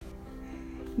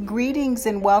Greetings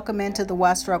and welcome into the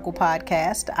Why Struggle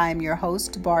podcast. I'm your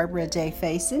host, Barbara J.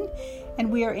 Faison, and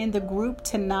we are in the group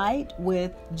tonight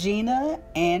with Gina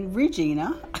and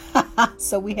Regina.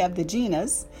 So we have the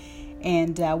Ginas,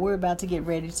 and we're about to get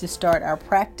ready to start our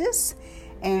practice.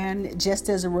 And just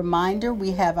as a reminder,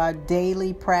 we have our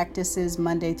daily practices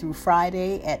Monday through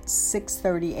Friday at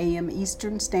 6:30 a.m.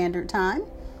 Eastern Standard Time.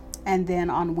 And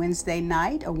then on Wednesday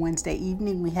night or Wednesday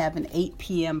evening, we have an 8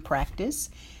 p.m.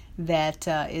 practice that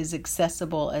is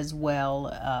accessible as well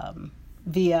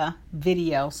via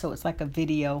video. So it's like a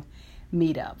video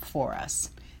meetup for us.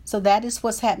 So that is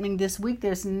what's happening this week.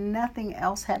 There's nothing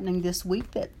else happening this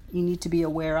week that you need to be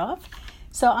aware of.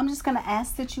 So I'm just going to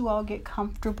ask that you all get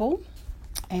comfortable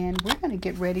and we're going to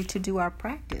get ready to do our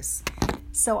practice.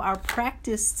 So our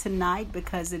practice tonight,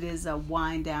 because it is a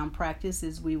wind down practice,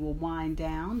 is we will wind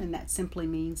down, and that simply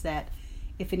means that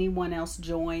if anyone else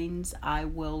joins, I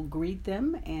will greet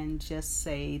them and just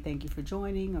say thank you for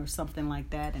joining or something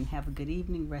like that, and have a good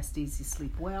evening, rest easy,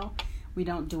 sleep well. We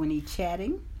don't do any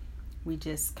chatting. We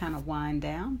just kind of wind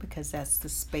down because that's the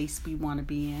space we want to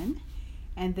be in.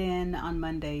 And then on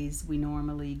Mondays, we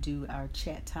normally do our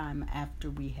chat time after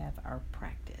we have our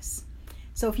practice.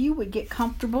 So if you would get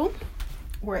comfortable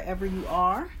wherever you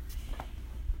are,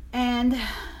 and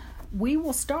we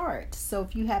will start. So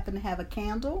if you happen to have a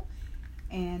candle,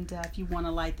 and if you want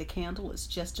to light the candle, it's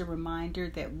just a reminder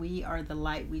that we are the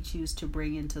light we choose to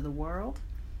bring into the world,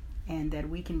 and that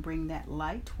we can bring that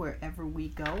light wherever we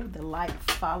go. The light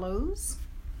follows,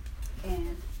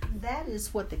 and that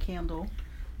is what the candle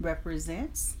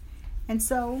represents. And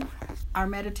so our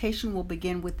meditation will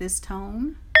begin with this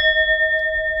tone.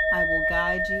 I will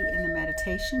guide you in the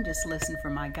meditation. Just listen for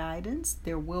my guidance.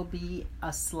 There will be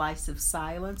a slice of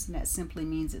silence, and that simply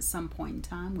means at some point in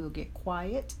time we'll get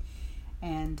quiet,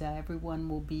 and everyone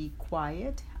will be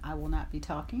quiet. I will not be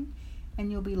talking,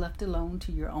 and you'll be left alone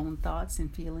to your own thoughts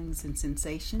and feelings and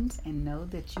sensations, and know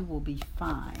that you will be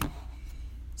fine.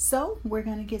 So we're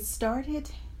going to get started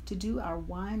to do our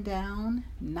wind down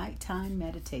nighttime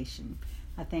meditation.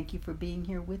 I thank you for being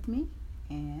here with me,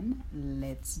 and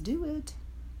let's do it.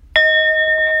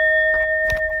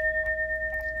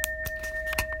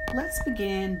 Let's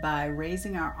begin by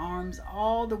raising our arms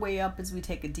all the way up as we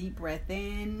take a deep breath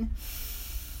in.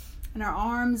 And our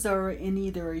arms are in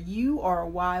either a U or a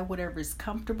Y, whatever is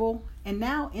comfortable. And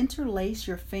now interlace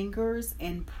your fingers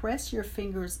and press your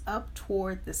fingers up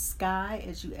toward the sky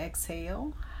as you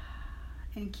exhale.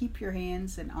 And keep your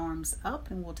hands and arms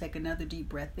up, and we'll take another deep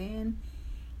breath in.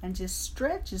 And just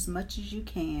stretch as much as you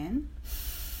can.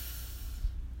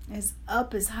 As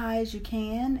up as high as you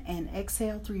can, and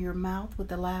exhale through your mouth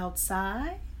with a loud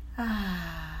sigh.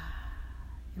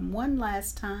 And one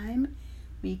last time,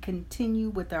 we continue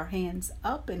with our hands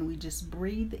up, and we just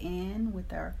breathe in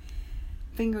with our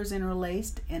fingers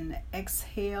interlaced, and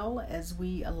exhale as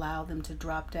we allow them to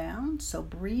drop down. So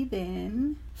breathe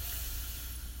in,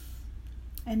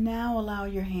 and now allow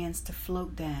your hands to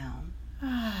float down.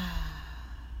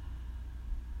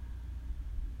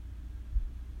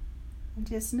 And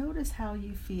just notice how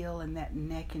you feel in that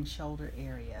neck and shoulder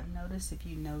area. Notice if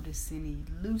you notice any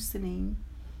loosening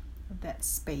of that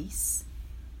space.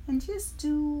 And just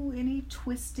do any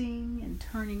twisting and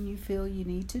turning you feel you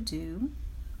need to do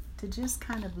to just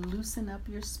kind of loosen up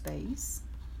your space.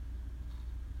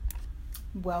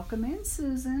 Welcome in,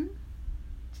 Susan.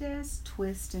 Just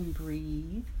twist and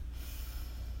breathe.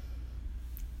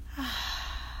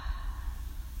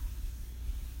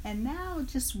 And now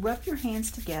just rub your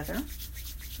hands together.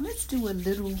 Let's do a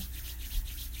little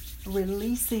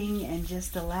releasing and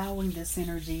just allowing this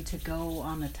energy to go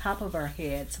on the top of our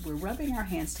head. So we're rubbing our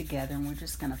hands together, and we're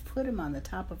just going to put them on the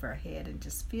top of our head and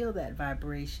just feel that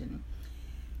vibration,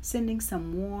 sending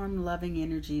some warm, loving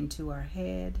energy into our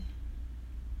head.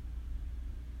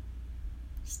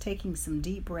 Just taking some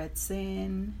deep breaths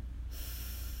in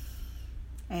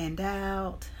and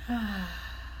out.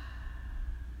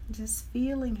 Just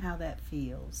feeling how that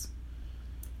feels.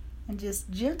 And just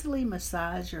gently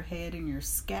massage your head and your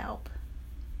scalp.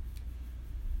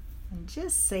 And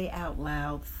just say out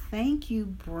loud, thank you,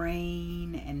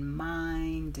 brain and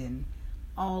mind and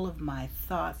all of my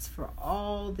thoughts, for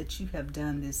all that you have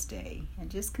done this day. And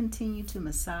just continue to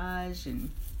massage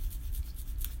and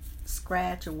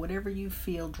scratch or whatever you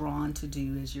feel drawn to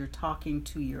do as you're talking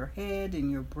to your head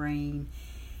and your brain.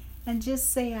 And just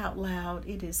say out loud,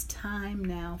 it is time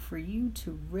now for you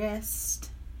to rest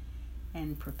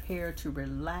and prepare to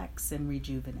relax and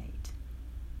rejuvenate.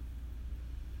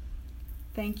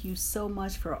 Thank you so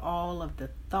much for all of the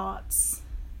thoughts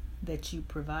that you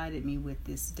provided me with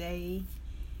this day.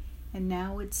 And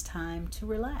now it's time to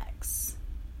relax.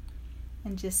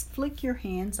 And just flick your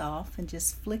hands off and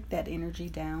just flick that energy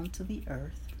down to the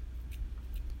earth.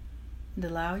 And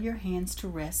allow your hands to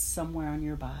rest somewhere on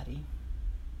your body.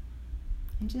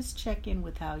 And just check in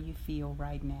with how you feel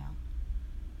right now.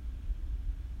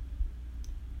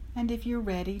 And if you're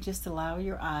ready, just allow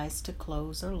your eyes to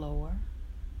close or lower,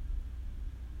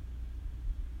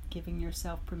 giving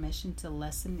yourself permission to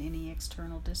lessen any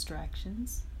external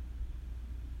distractions.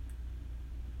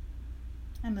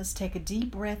 And let's take a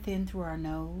deep breath in through our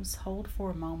nose, hold for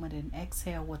a moment, and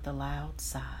exhale with a loud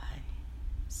sigh.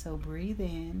 So breathe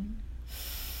in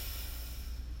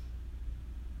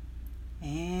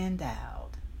and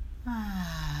out.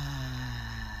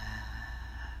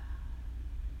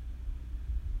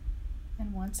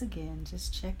 And once again,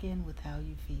 just check in with how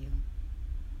you feel.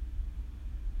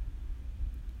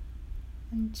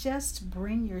 And just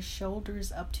bring your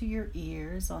shoulders up to your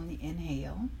ears on the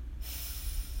inhale.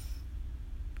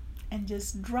 And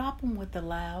just drop them with a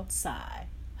loud sigh.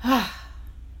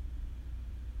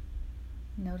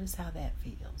 Notice how that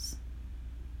feels.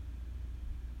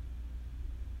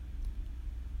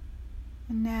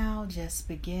 And now just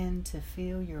begin to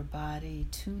feel your body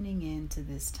tuning into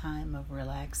this time of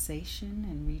relaxation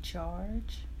and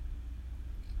recharge.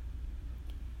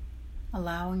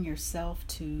 Allowing yourself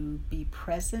to be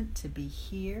present, to be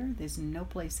here. There's no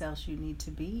place else you need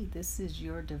to be. This is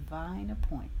your divine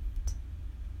appointment.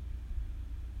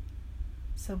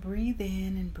 So breathe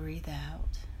in and breathe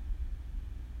out,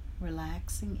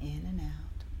 relaxing in and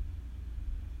out.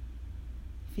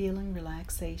 Feeling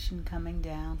relaxation coming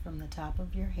down from the top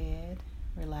of your head,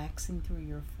 relaxing through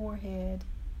your forehead,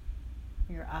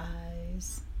 your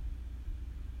eyes,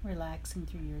 relaxing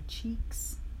through your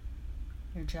cheeks,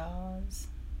 your jaws,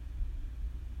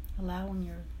 allowing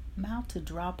your mouth to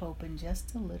drop open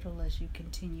just a little as you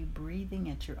continue breathing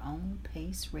at your own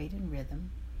pace, rate, and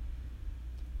rhythm.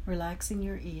 Relaxing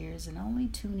your ears and only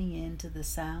tuning in to the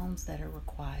sounds that are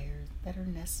required, that are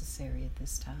necessary at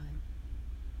this time.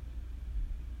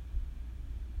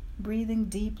 Breathing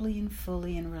deeply and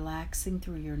fully and relaxing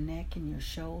through your neck and your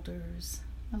shoulders,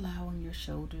 allowing your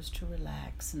shoulders to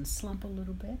relax and slump a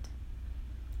little bit,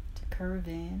 to curve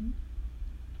in.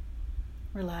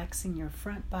 Relaxing your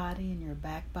front body and your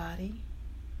back body.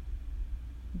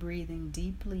 Breathing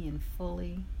deeply and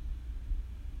fully.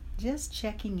 Just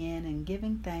checking in and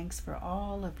giving thanks for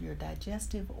all of your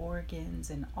digestive organs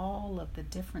and all of the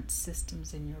different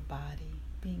systems in your body,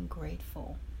 being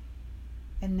grateful.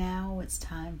 And now it's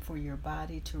time for your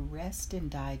body to rest and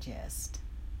digest,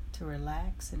 to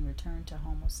relax and return to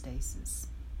homeostasis,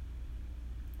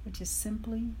 which is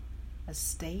simply a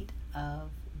state of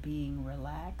being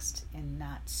relaxed and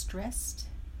not stressed,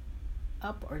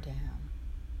 up or down.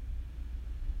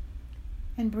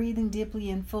 And breathing deeply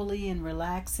and fully and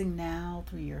relaxing now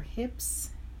through your hips,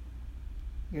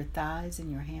 your thighs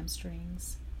and your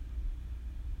hamstrings.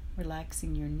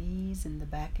 Relaxing your knees and the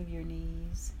back of your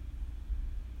knees,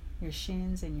 your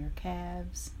shins and your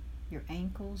calves, your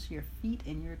ankles, your feet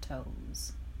and your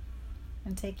toes.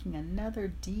 And taking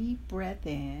another deep breath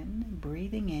in,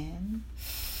 breathing in,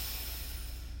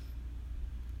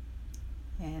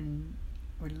 and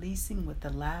releasing with a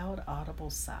loud audible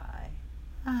sigh.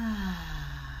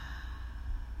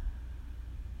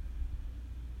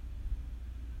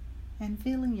 And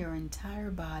feeling your entire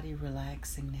body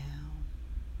relaxing now.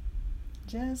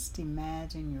 Just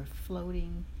imagine you're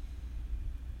floating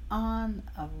on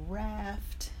a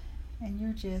raft and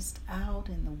you're just out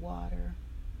in the water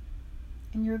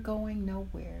and you're going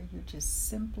nowhere. You're just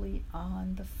simply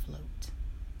on the float,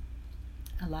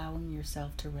 allowing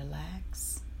yourself to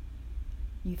relax.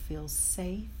 You feel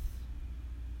safe.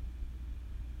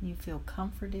 You feel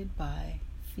comforted by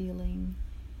feeling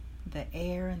the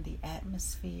air and the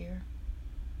atmosphere,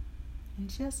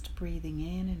 and just breathing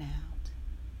in and out,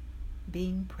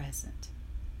 being present,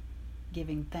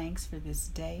 giving thanks for this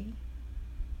day,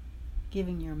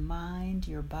 giving your mind,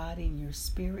 your body, and your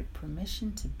spirit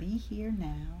permission to be here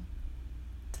now,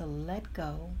 to let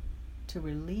go, to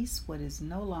release what is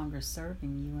no longer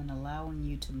serving you and allowing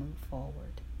you to move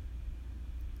forward.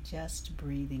 Just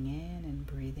breathing in and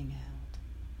breathing out.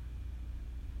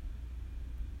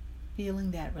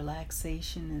 Feeling that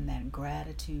relaxation and that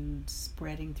gratitude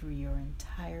spreading through your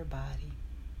entire body.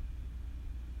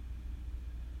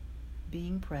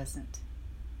 Being present.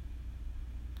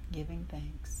 Giving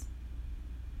thanks.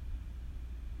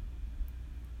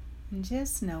 And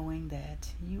just knowing that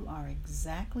you are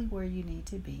exactly where you need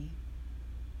to be.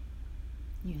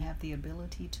 You have the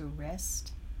ability to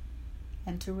rest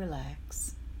and to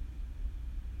relax.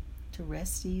 To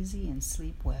rest easy and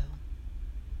sleep well.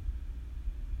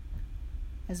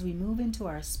 As we move into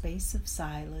our space of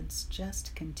silence,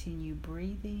 just continue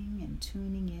breathing and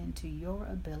tuning in to your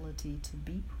ability to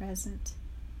be present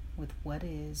with what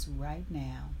is right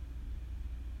now,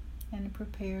 and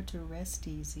prepare to rest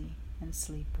easy and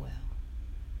sleep well.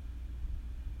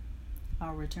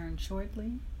 I'll return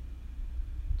shortly.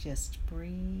 Just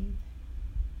breathe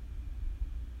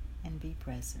and be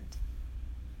present.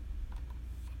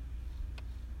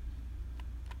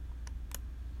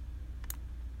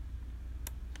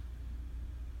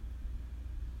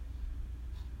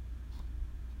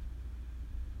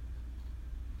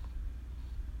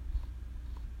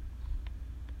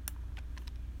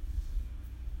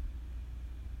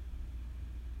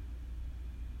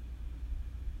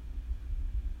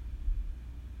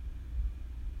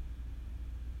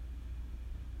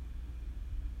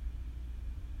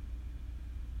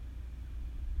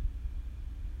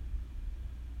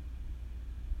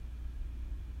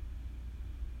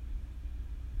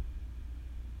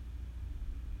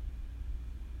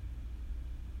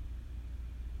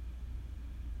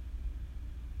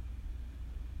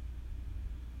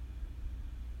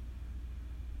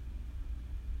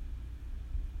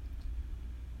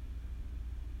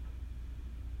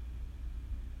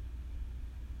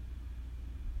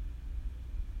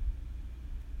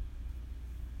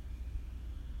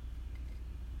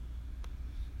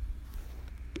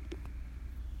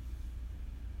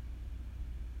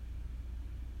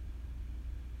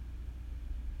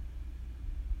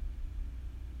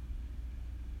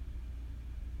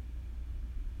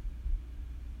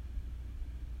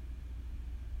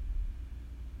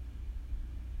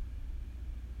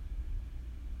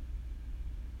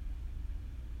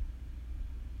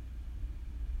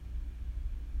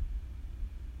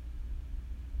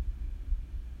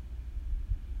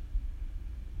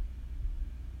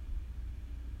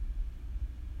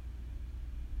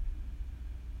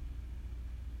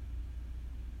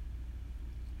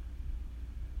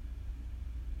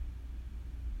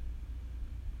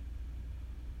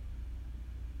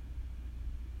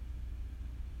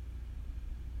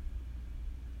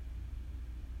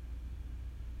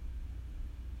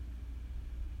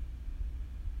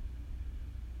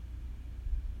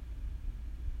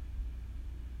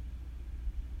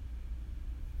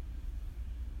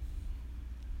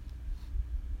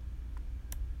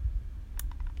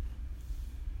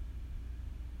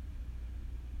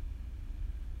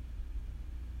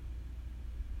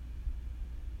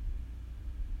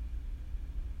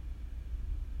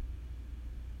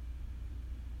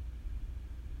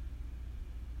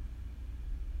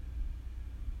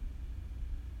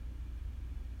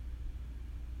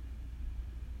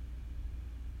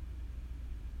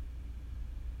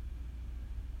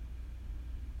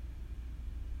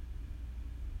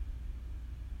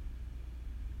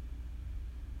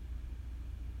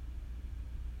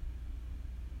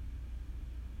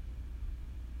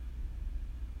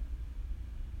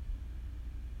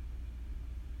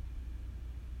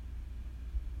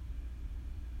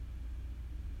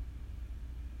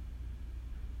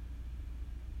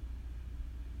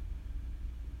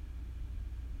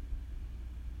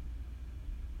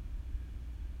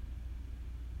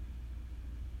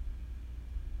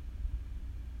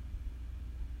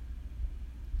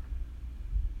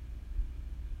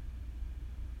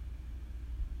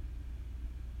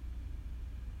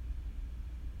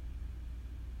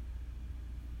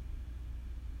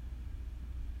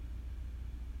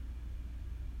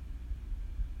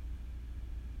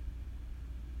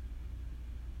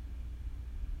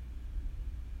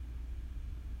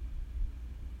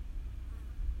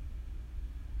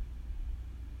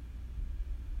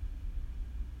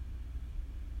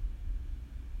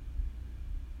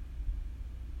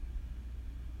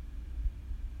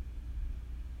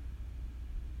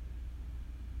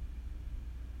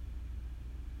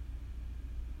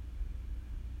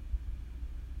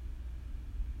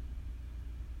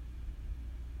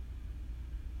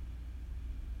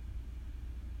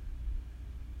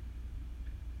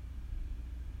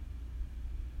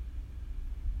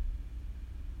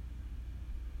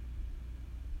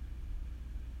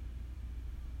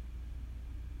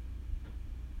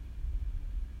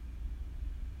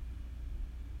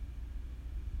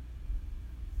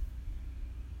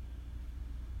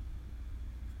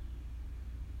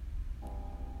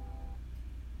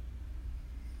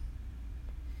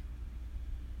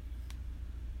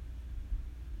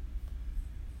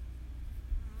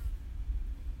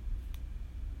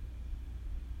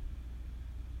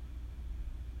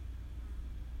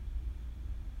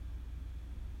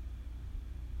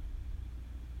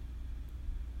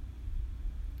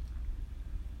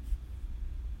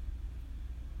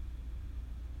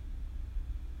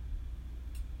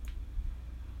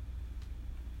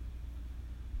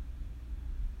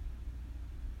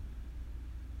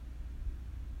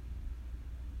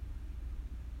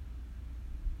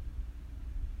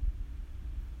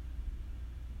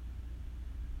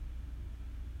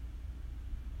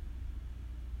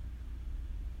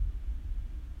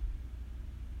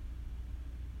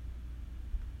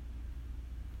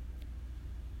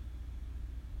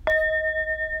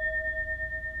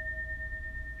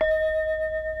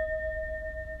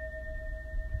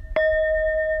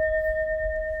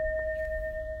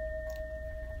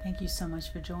 Thank you so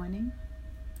much for joining.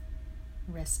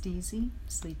 Rest easy,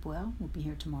 sleep well. We'll be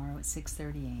here tomorrow at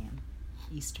 6:30 a.m.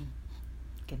 Eastern.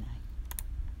 Good night.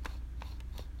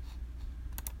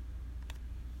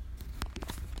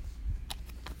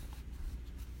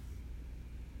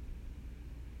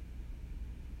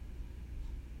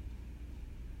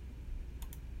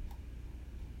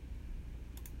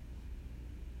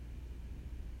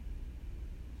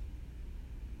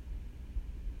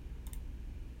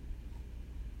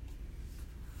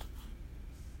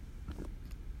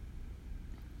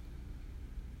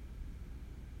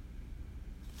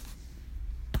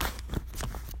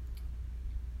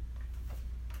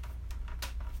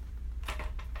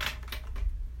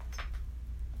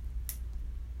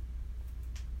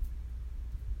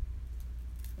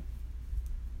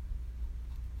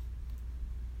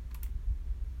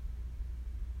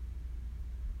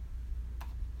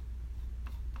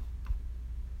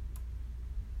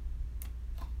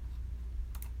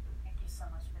 Thank you so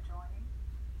much for joining.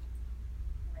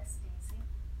 Rest easy.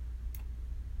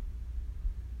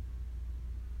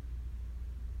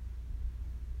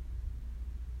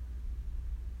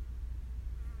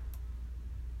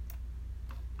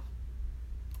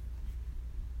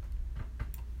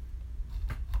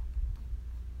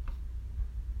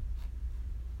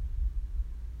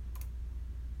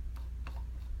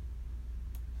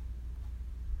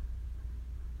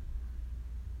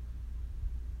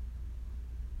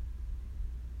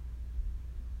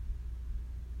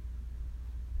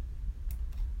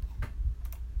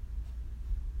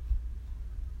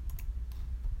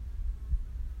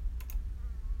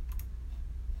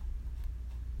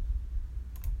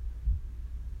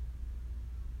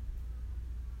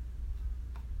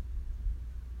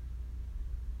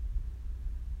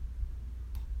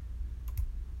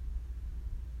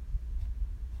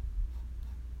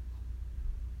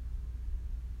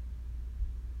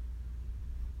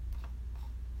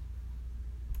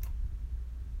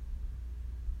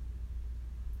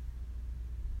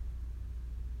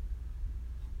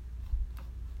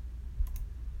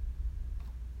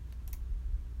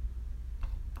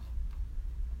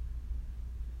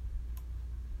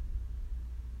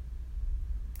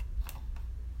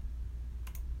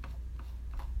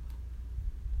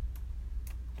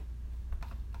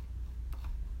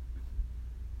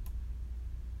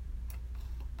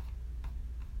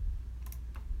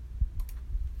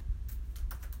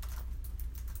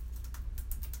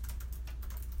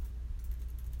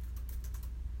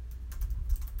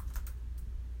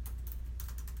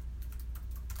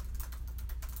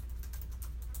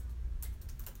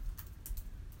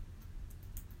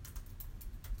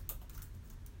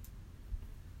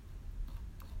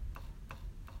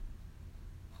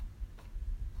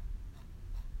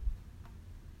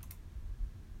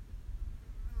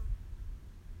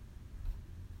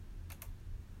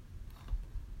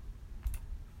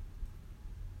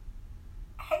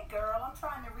 Hey girl, I'm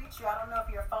trying to reach you. I don't know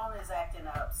if your phone is acting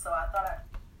up, so I thought